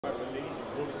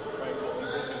goal is to try and help people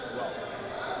do well.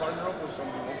 Partner up with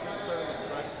somebody. One person start on the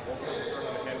press, one person start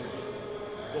on the hand release.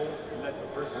 Don't let the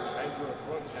person behind you in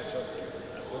front catch up to you.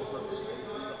 That's the whole purpose.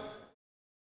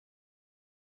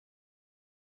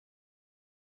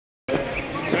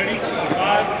 So ready?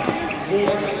 5, 4,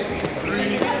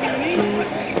 3,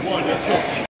 2, 1. Let's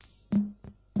go.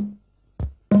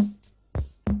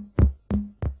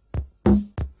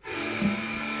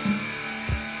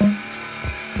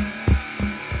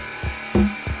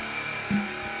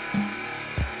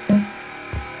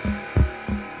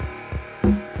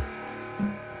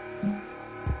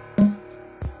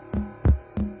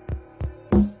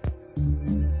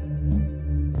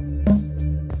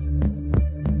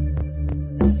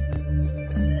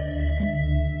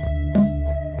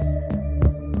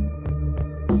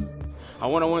 I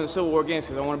want to win the Civil War Games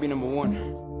because I want to be number 1.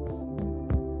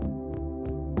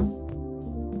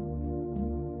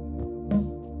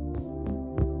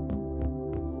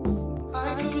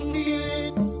 I can feel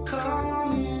it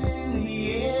coming in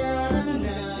the air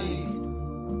tonight.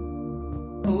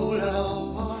 Oh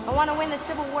Lord. I want to win the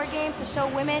Civil War Games to show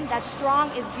women that strong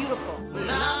is beautiful. Well,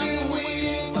 I've been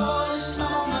waiting for this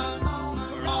moment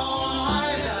for all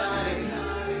my life.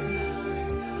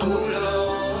 Oh Lord.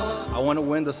 I want to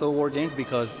win the Civil War Games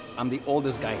because I'm the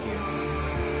oldest guy here.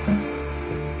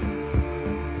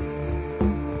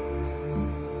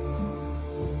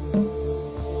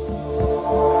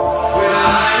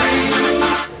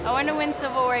 I want to win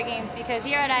Civil War Games because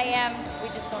here at IAM, we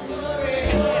just don't lose.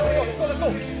 Let's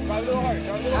go. Try a little harder.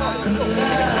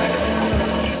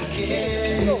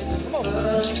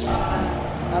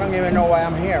 I don't even know why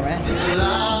I'm here, man. The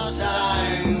last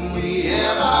time we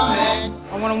ever met.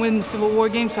 I want to win the Civil War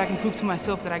Games so I can prove to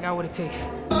myself that I got what it takes.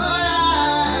 But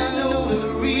I know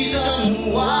the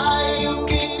reason why you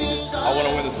keep this I want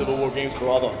to win the Civil War Games for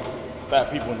all the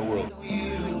fat people in the world.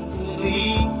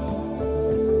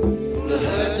 The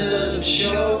hurt doesn't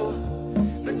show,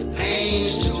 but the pain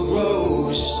still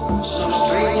grows. Some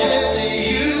strangers to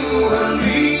you and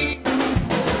me.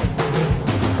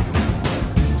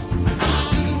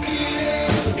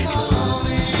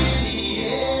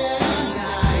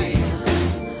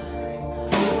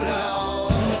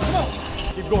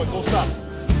 Keep going, don't stop.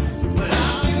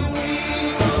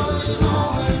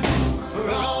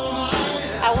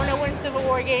 I want to win Civil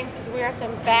War Games because we are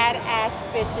some badass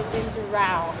bitches into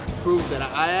round. To prove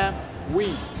that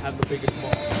we have the biggest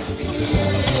ball.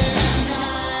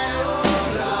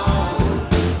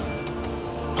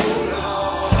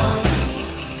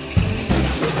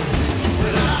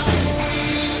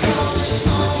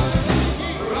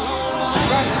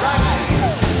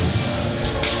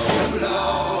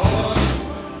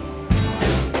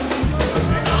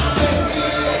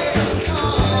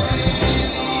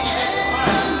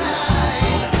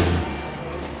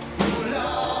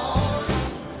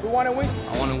 We want to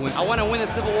win. I want to win the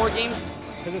Civil War Games.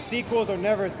 Because the sequels are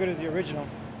never as good as the original.